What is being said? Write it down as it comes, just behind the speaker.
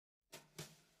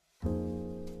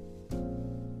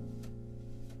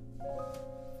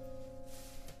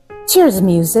Cheers,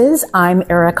 Muses. I'm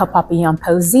Erica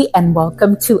Papillon-Posey, and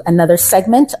welcome to another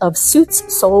segment of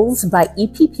Suits Souls by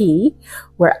EPP,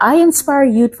 where I inspire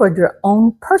you toward your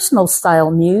own personal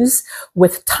style muse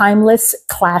with timeless,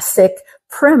 classic,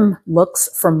 prim looks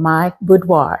from my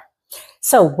boudoir.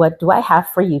 So what do I have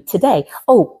for you today?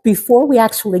 Oh, before we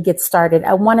actually get started,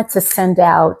 I wanted to send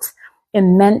out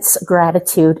immense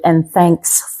gratitude and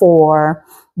thanks for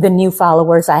the new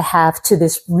followers I have to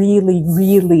this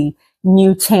really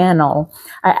new channel.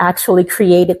 I actually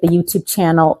created the YouTube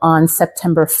channel on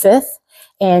September 5th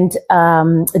and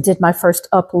did my first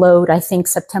upload, I think,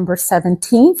 September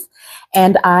 17th.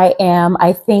 And I am,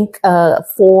 I think,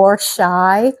 4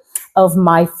 shy of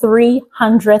my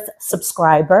 300th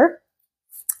subscriber.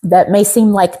 That may seem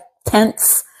like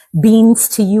tense beans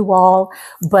to you all,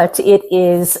 but it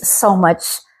is so much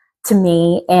to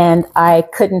me, and I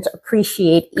couldn't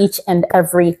appreciate each and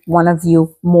every one of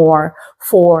you more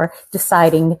for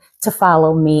deciding to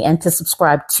follow me and to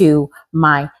subscribe to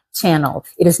my channel.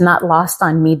 It is not lost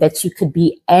on me that you could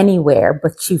be anywhere,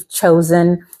 but you've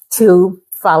chosen to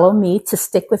follow me, to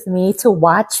stick with me, to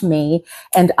watch me,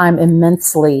 and I'm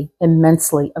immensely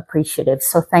appreciative.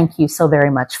 So thank you so very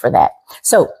much for that.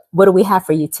 So what do we have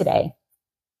for you today?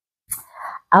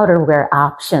 Outerwear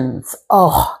options.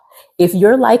 Oh, if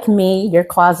you're like me, your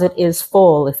closet is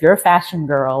full. If you're a fashion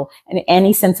girl in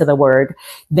any sense of the word,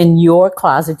 then your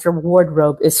closet, your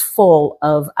wardrobe is full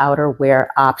of outerwear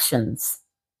options.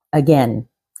 Again,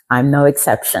 I'm no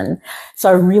exception. So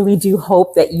I really do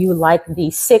hope that you like the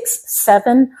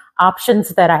 6-7 options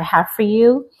that I have for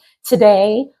you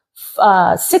today.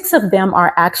 6 of them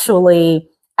are actual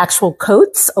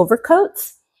coats,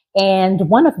 overcoats, and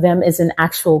one of them is an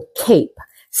actual cape.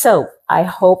 So I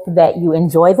hope that you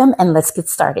enjoy them, and let's get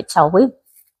started, shall we?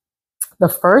 The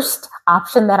first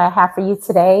option that I have for you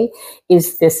today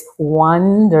is this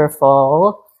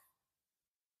wonderful,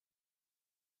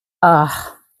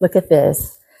 look at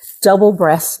this,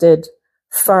 double-breasted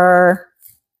fur,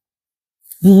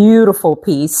 beautiful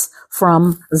piece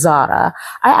from Zara.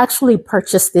 I actually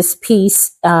purchased this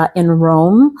piece in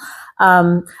Rome.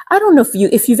 I don't know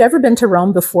if you've ever been to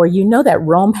Rome before, you know that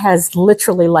Rome has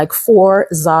literally like 4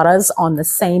 Zaras on the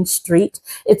same street.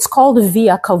 It's called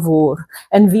Via Cavour,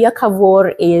 and Via Cavour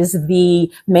is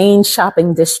the main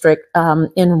shopping district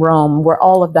in Rome, where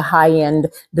all of the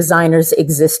high-end designers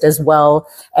exist, as well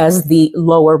as the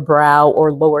lower brow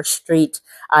or lower street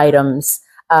items,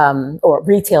 or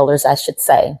retailers, I should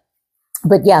say.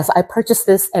 But yes, I purchased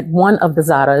this at one of the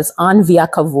Zaras on Via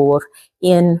Cavour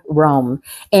in Rome.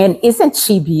 And isn't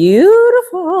she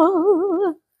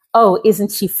beautiful? Oh,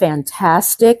 isn't she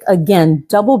fantastic? Again,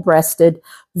 double-breasted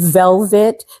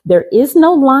velvet. There is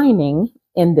no lining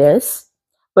in this,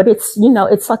 but it's, you know,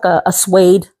 it's like a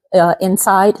suede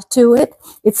inside to it.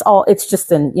 It's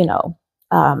just an, you know,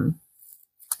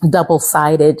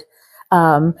 double-sided.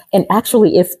 And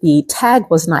actually, if the tag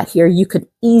was not here, you could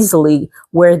easily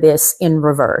wear this in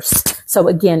reverse. So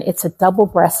again, it's a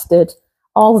double-breasted,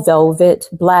 all velvet,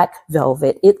 black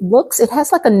velvet. It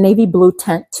has like a navy blue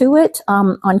tint to it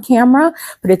on camera,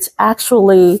 but it's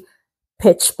actually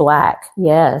pitch black.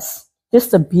 Yes,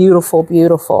 just a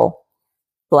beautiful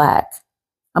black.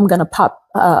 I'm going to pop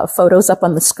photos up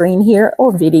on the screen here,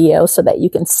 or video, so that you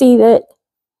can see it.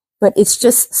 But it's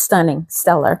just stunning,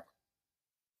 stellar.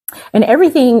 And every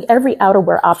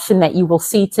outerwear option that you will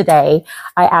see today,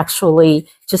 I actually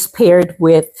just paired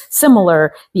with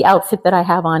the outfit that I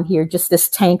have on here, just this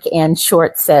tank and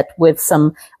short set with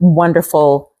some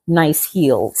wonderful, nice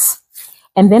heels.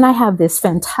 And then I have this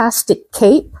fantastic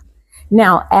cape.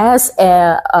 Now, as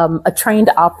a trained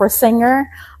opera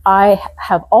singer, I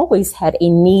have always had a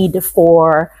need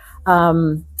for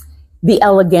the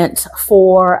elegant,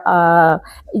 for,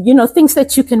 you know, things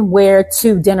that you can wear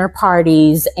to dinner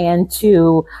parties and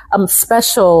to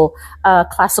special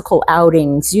classical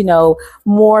outings, you know,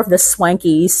 more of the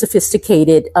swanky,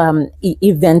 sophisticated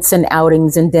events and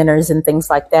outings and dinners and things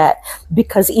like that.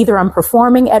 Because either I'm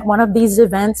performing at one of these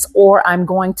events, or I'm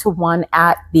going to one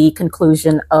at the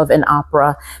conclusion of an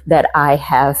opera that I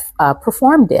have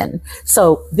performed in.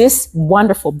 So this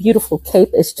wonderful, beautiful cape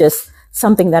is just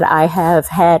something that I have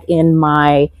had in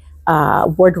my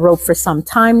wardrobe for some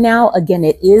time now. Again,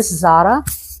 it is Zara.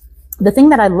 The thing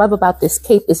that I love about this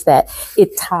cape is that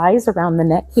it ties around the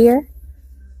neck here.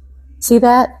 See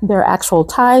that? There are actual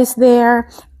ties there.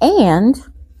 And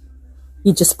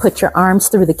you just put your arms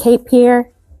through the cape here.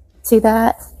 See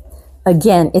that?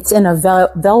 Again, it's in a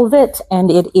velvet, and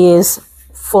it is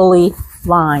fully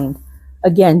lined.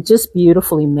 Again, just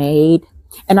beautifully made.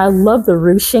 And I love the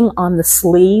ruching on the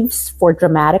sleeves for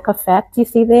dramatic effect. You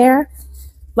see there?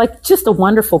 like just a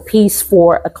wonderful piece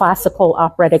for a classical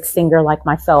operatic singer like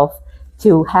myself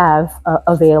to have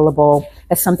available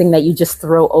as something that you just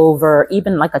throw over,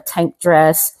 even like a tank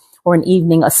dress or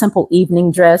a simple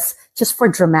evening dress, just for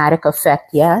dramatic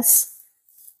effect. Yes.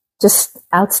 Just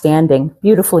outstanding,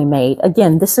 beautifully made.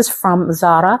 Again, this is from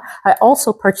Zara. I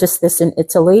also purchased this in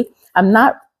Italy. I'm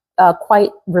not quite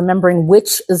remembering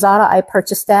which Zara I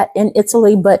purchased at in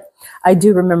Italy, but I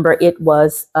do remember it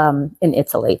was in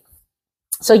Italy.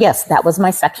 So yes, that was my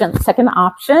second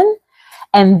option.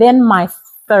 And then my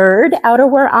third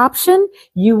outerwear option,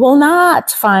 you will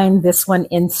not find this one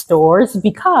in stores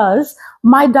because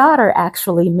my daughter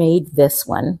actually made this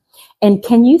one. And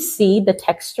can you see the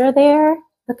texture there?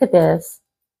 Look at this.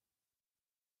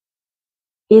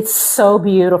 It's so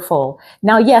beautiful.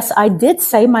 Now, yes, I did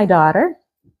say my daughter.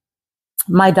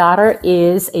 My daughter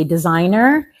is a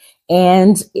designer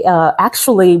and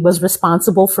actually was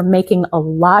responsible for making a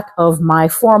lot of my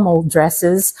formal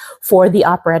dresses for the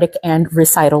operatic and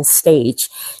recital stage.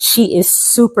 She is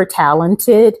super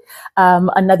talented,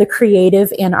 another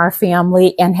creative in our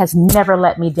family, and has never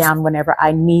let me down whenever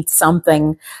I need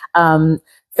something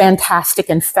fantastic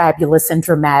and fabulous and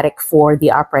dramatic for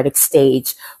the operatic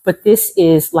stage. But this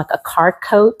is like a car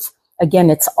coat. Again,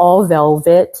 it's all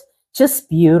velvet, just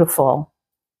beautiful,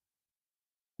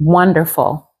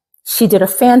 wonderful. She did a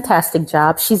fantastic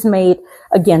job. She's made,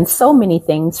 again, so many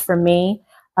things for me.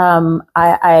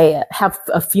 I have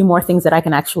a few more things that I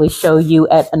can actually show you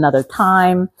at another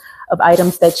time of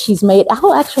items that she's made.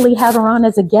 I'll actually have her on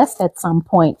as a guest at some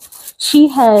point. She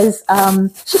has,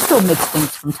 she still makes things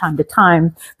from time to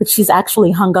time, but she's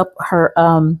actually put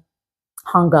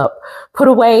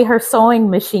away her sewing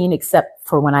machine, except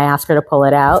for when I ask her to pull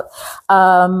it out,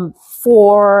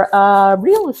 for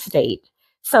real estate.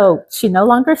 So she no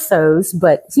longer sews,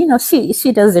 but you know,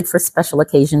 she does it for special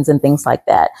occasions and things like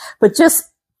that. But just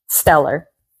stellar,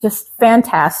 just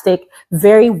fantastic,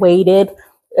 very weighted.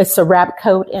 It's a wrap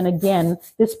coat. And again,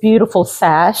 this beautiful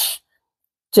sash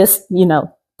just, you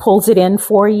know, pulls it in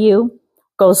for you.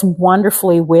 Goes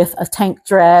wonderfully with a tank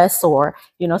dress or,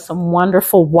 you know, some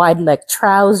wonderful wide leg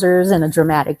trousers and a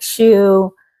dramatic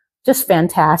shoe. Just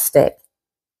fantastic.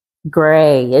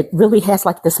 Gray. It really has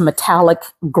like this metallic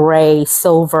gray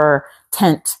silver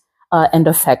tint and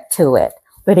effect to it.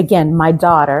 But again, my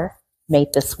daughter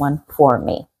made this one for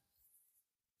me.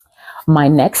 My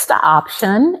next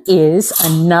option is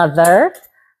another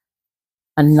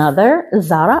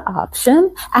Zara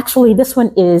option. Actually, this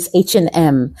one is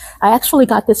H&M. I actually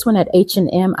got this one at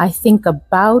H&M, I think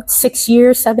about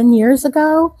 7 years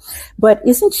ago. But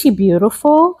isn't she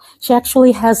beautiful? She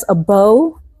actually has a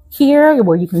bow here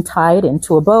where you can tie it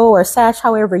into a bow or a sash,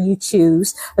 however you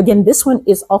choose. Again, this one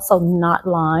is also not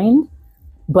lined,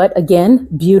 but again,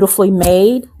 beautifully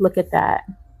made. Look at that.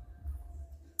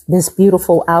 This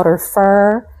beautiful outer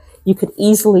fur. You could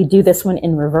easily do this one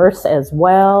in reverse as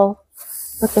well.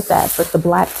 Look at that, with the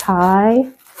black tie.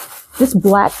 This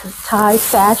black tie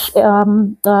sash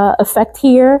effect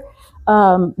here.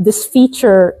 This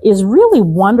feature is really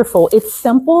wonderful. It's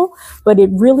simple, but it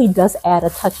really does add a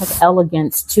touch of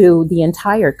elegance to the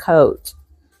entire coat.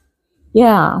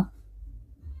 Yeah,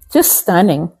 just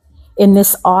stunning in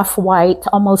this off-white,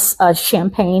 almost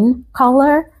champagne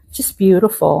color. Just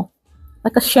beautiful,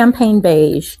 like a champagne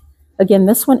beige. Again,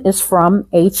 this one is from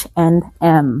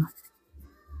H&M.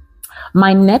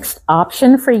 My next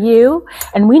option for you,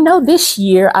 and we know this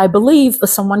year, I believe,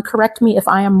 someone correct me if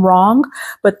I am wrong,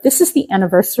 but this is the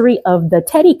anniversary of the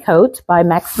Teddy Coat by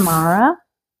Maxi,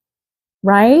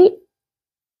 right?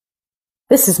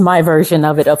 This is my version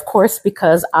of it, of course,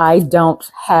 because I don't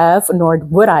have, nor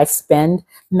would I spend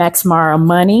Maxi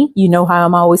money. You know how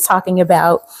I'm always talking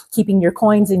about keeping your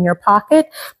coins in your pocket,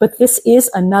 but this is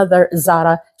another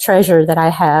Zara treasure that I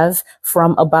have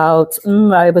from about,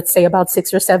 I would say about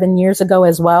 6 or 7 years ago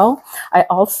as well. I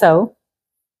also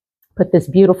put this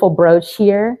beautiful brooch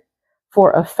here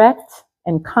for effect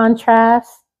and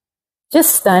contrast.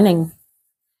 Just stunning.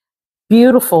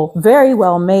 Beautiful, very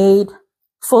well made,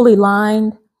 fully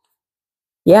lined.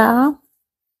 Yeah.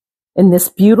 In this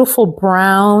beautiful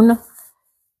brown,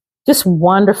 just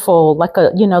wonderful, like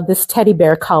a, you know, this teddy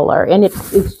bear color. And it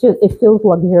feels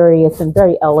luxurious and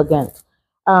very elegant.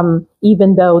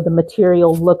 Even though the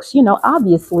material looks, you know,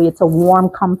 obviously it's a warm,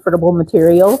 comfortable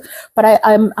material, but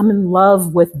I'm in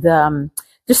love with the,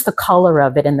 just the color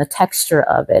of it and the texture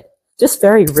of it. Just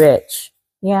very rich.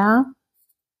 Yeah.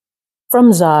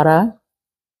 From Zara.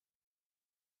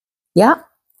 Yeah.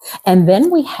 And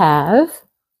then we have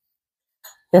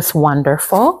this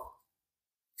wonderful,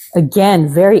 again,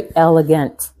 very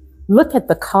elegant Look at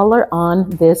the color on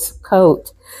this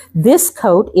coat. This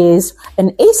coat is an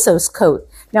Asos coat.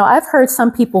 Now, I've heard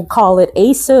some people call it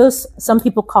Asos. Some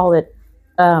people call it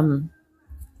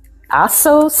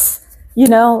Asos. You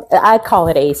know, I call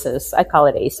it Asos. I call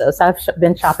it Asos. I've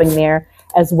been shopping there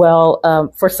as well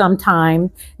for some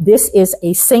time. This is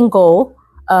a single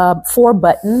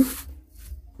 4-button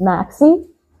maxi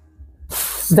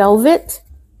velvet.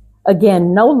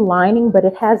 Again, no lining, but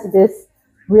it has this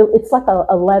real, it's like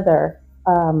a leather.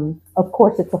 Of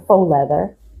course, it's a faux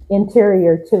leather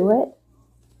interior to it.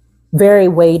 Very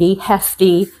weighty,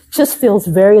 hefty, just feels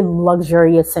very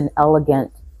luxurious and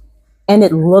elegant. And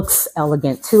it looks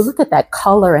elegant too. Look at that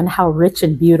color and how rich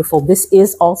and beautiful. This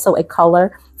is also a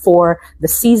color for the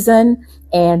season,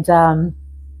 and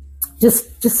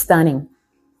just stunning.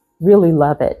 Really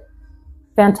love it.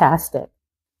 Fantastic.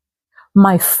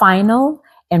 My final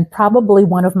and probably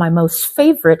one of my most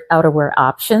favorite outerwear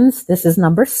options, this is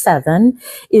number 7,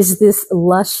 is this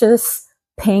luscious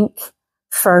pink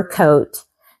fur coat.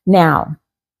 Now,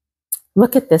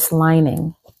 look at this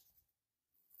lining.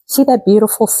 See that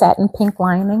beautiful satin pink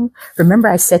lining? Remember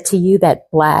I said to you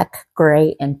that black,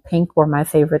 gray, and pink were my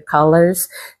favorite colors?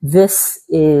 This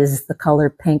is the color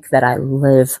pink that I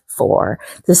live for.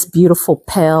 This beautiful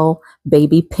pale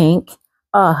baby pink.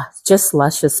 Just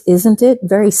luscious, isn't it?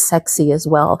 Very sexy as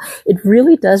well. It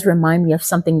really does remind me of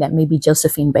something that maybe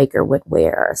Josephine Baker would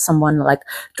wear. Someone like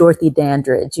Dorothy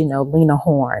Dandridge, you know, Lena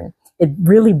Horne. It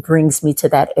really brings me to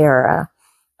that era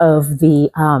of the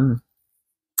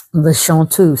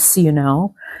chanteuse, you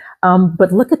know.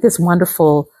 But look at this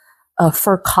wonderful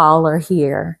fur collar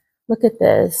here. Look at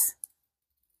this.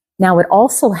 Now it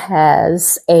also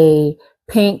has a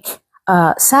pink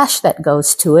sash that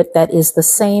goes to it that is the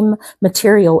same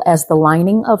material as the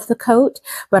lining of the coat,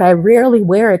 but I rarely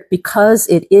wear it because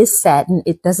it is satin.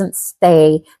 It doesn't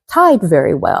stay tied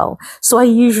very well. So I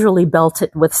usually belt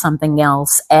it with something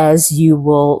else, as you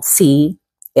will see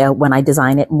when I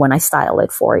design it and when I style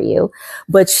it for you.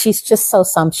 But she's just so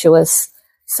sumptuous,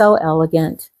 so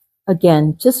elegant.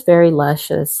 Again, just very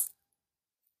luscious.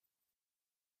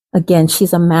 Again,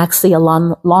 she's a maxi, a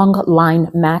long line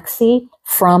maxi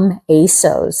from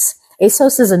Asos.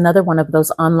 Asos is another one of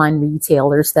those online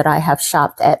retailers that I have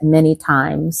shopped at many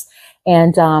times.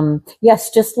 And yes,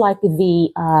 just like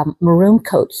the maroon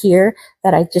coat here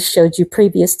that I just showed you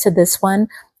previous to this one,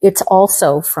 it's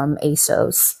also from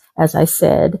Asos, as I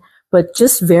said, but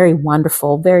just very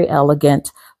wonderful, very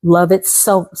elegant. Love it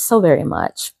so very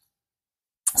much.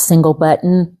 Single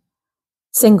 4-button.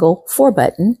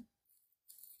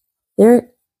 There,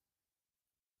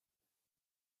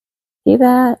 see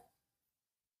that?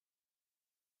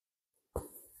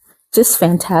 Just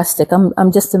fantastic.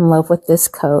 I'm just in love with this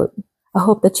coat. I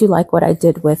hope that you like what I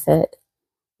did with it.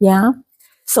 Yeah.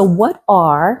 So what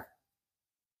are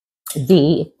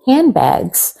the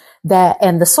handbags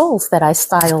and the soles that I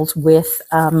styled with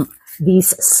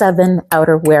these 7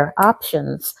 outerwear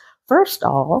options? First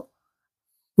of all,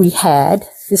 we had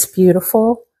this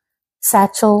beautiful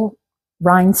satchel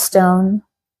rhinestone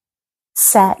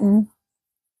satin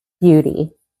beauty.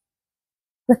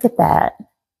 Look at that.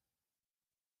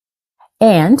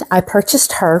 And I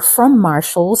purchased her from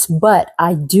Marshall's, but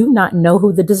I do not know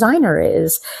who the designer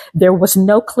is. There was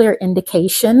no clear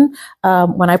indication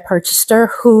when I purchased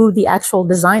her who the actual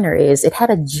designer is. It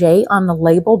had a J on the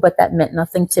label, but that meant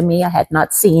nothing to me. I had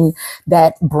not seen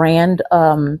that brand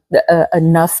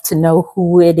enough to know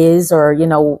who it is, or, you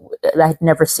know, I'd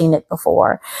never seen it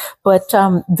before. But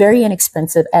very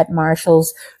inexpensive at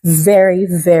Marshall's. Very,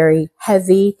 very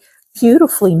heavy,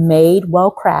 beautifully made,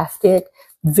 well crafted.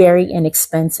 Very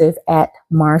inexpensive at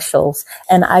Marshall's.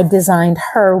 And I designed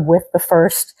her with the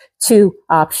first 2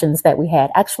 options that we had.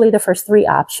 Actually, the first 3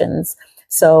 options.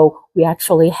 So we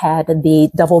actually had the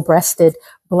double-breasted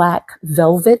black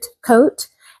velvet coat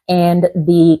and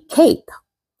the cape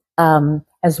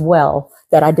as well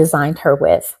that I designed her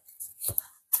with.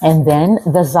 And then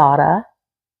the Zara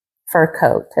fur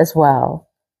coat as well.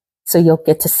 So you'll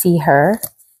get to see her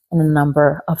in a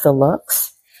number of the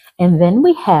looks. And then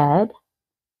we had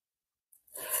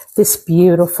this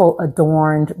beautiful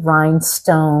adorned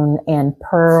rhinestone and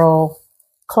pearl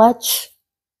clutch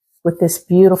with this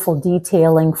beautiful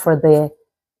detailing for the,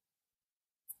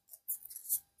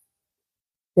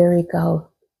 there we go,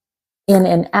 in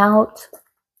and out.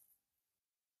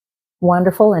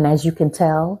 Wonderful. And as you can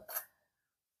tell,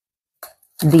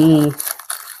 the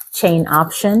chain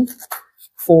option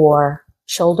for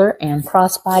shoulder and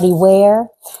crossbody wear.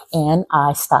 And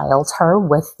I styled her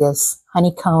with this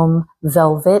honeycomb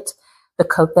velvet, the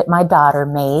coat that my daughter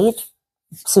made.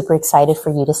 Super excited for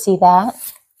you to see that.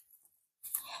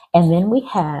 And then we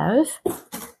have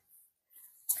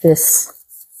this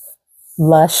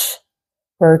lush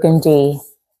burgundy,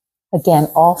 again,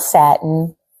 all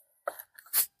satin,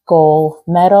 gold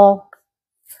metal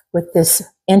with this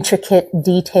intricate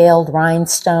detailed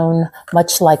rhinestone,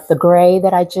 much like the gray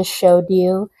that I just showed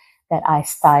you, that I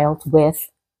styled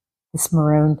with this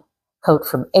maroon coat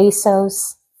from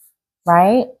Asos,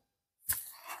 right?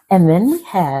 And then we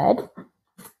had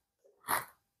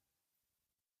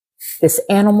this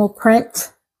animal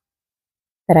print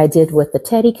that I did with the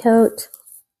teddy coat.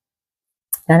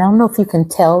 And I don't know if you can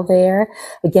tell there.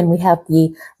 Again, we have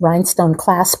the rhinestone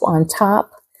clasp on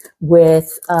top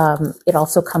with, it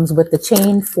also comes with the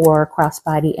chain for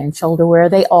crossbody and shoulder wear.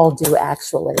 They all do,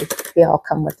 actually. They all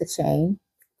come with the chain.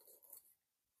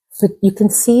 But you can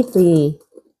see the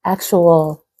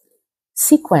actual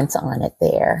sequence on it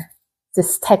there.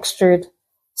 This textured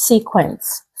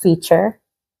sequence feature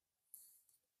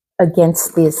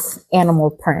against this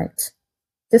animal print.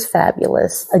 Just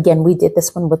fabulous. Again, we did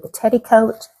this one with the teddy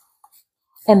coat.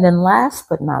 And then last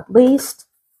but not least,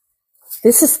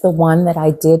 this is the one that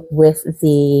I did with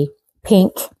the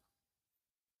pink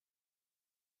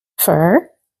fur.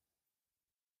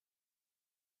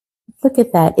 Look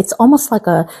at that. It's almost like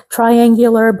a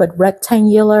triangular but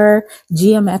rectangular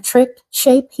geometric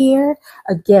shape here.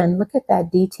 Again, look at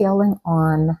that detailing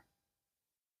on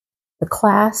the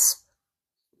clasp.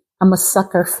 I'm a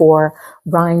sucker for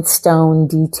rhinestone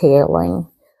detailing.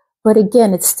 But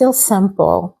again, it's still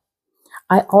simple.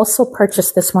 I also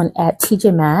purchased this one at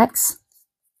TJ Maxx.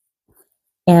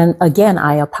 And again,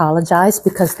 I apologize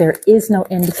because there is no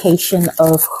indication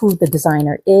of who the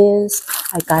designer is.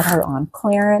 I got her on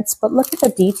clearance, but look at the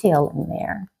detailing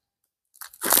there.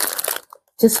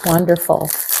 Just wonderful.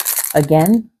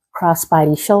 Again,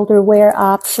 crossbody shoulder wear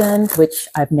option, which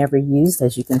I've never used,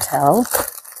 as you can tell.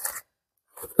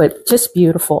 But just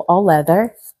beautiful, all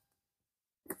leather.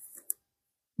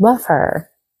 Love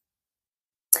her.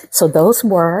 So those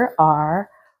were our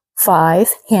 5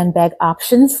 handbag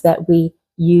options that we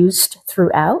used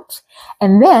throughout.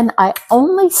 And then I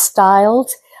only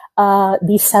styled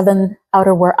these 7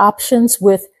 outerwear options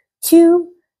with 2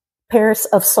 pairs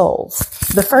of soles.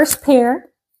 The first pair,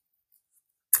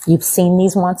 you've seen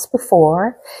these once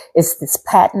before, is this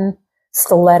patent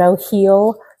stiletto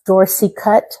heel Dorsey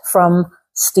cut from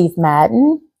Steve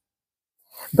Madden.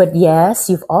 But yes,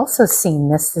 you've also seen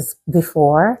this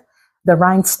before. The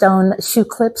rhinestone shoe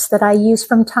clips that I use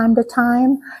from time to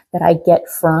time that I get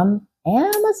from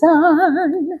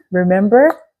Amazon.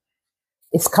 Remember?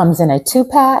 It comes in a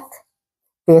 2-pack,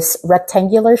 this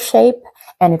rectangular shape,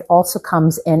 and it also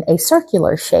comes in a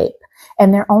circular shape.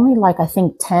 And they're only like, I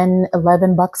think 10,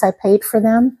 11 bucks I paid for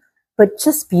them, but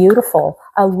just beautiful.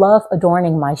 I love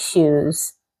adorning my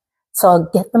shoes. So I'll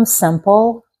get them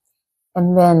simple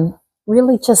and then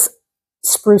really just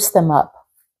spruce them up.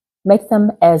 Make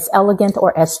them as elegant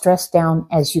or as dressed down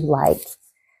as you like.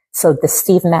 So the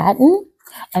Steve Madden,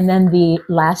 and then the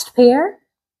last pair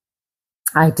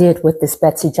I did with this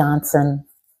Betsey Johnson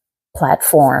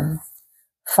platform,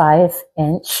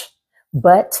 5-inch,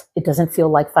 but it doesn't feel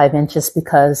like 5 inches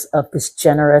because of this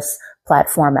generous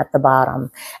platform at the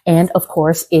bottom. And of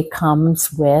course, it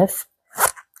comes with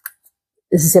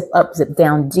zip up, zip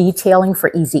down detailing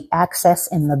for easy access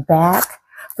in the back,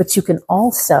 but you can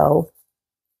also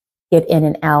get in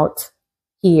and out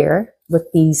here with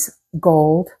these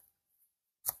gold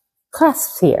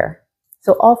clasps here.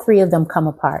 So all 3 of them come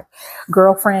apart.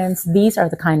 Girlfriends, these are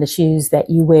the kind of shoes that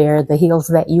you wear, the heels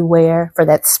that you wear for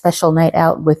that special night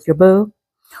out with your boo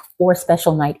or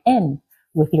special night in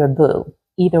with your boo.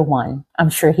 Either one. I'm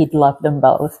sure he'd love them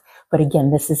both. But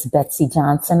again, this is Betsey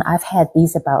Johnson. I've had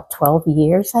these about 12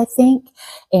 years, I think,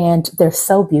 and they're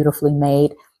so beautifully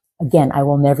made. Again, I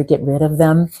will never get rid of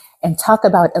them. And talk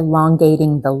about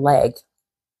elongating the leg.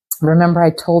 Remember,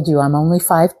 I told you I'm only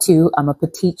 5'2". I'm a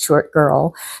petite, short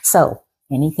girl. So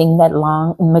anything that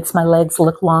makes my legs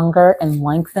look longer and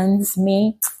lengthens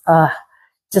me,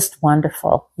 just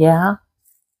wonderful. Yeah.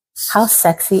 How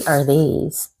sexy are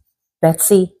these?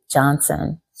 Betsey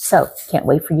Johnson. So can't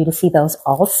wait for you to see those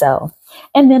also.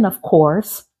 And then, of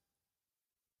course,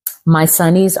 my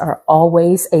sunnies are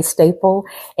always a staple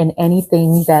in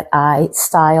anything that I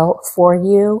style for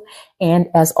you. And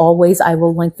as always, I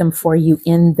will link them for you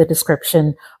in the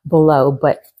description below,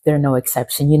 but they're no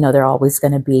exception. You know, they're always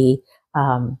going to be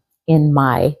in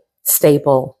my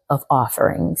stable of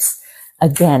offerings.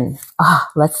 Again,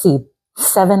 let's see,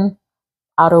 7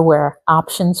 outerwear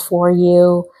options for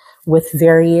you with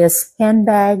various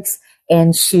handbags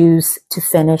and shoes to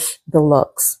finish the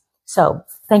looks. So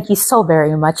Thank you so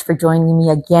very much for joining me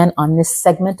again on this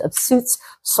segment of Suits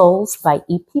Souls by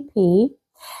EPP.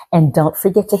 And don't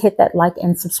forget to hit that like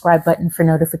and subscribe button for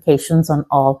notifications on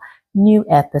all new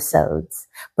episodes.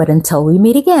 But until we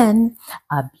meet again,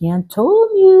 à bientôt,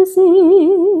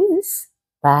 Muses.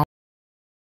 Bye.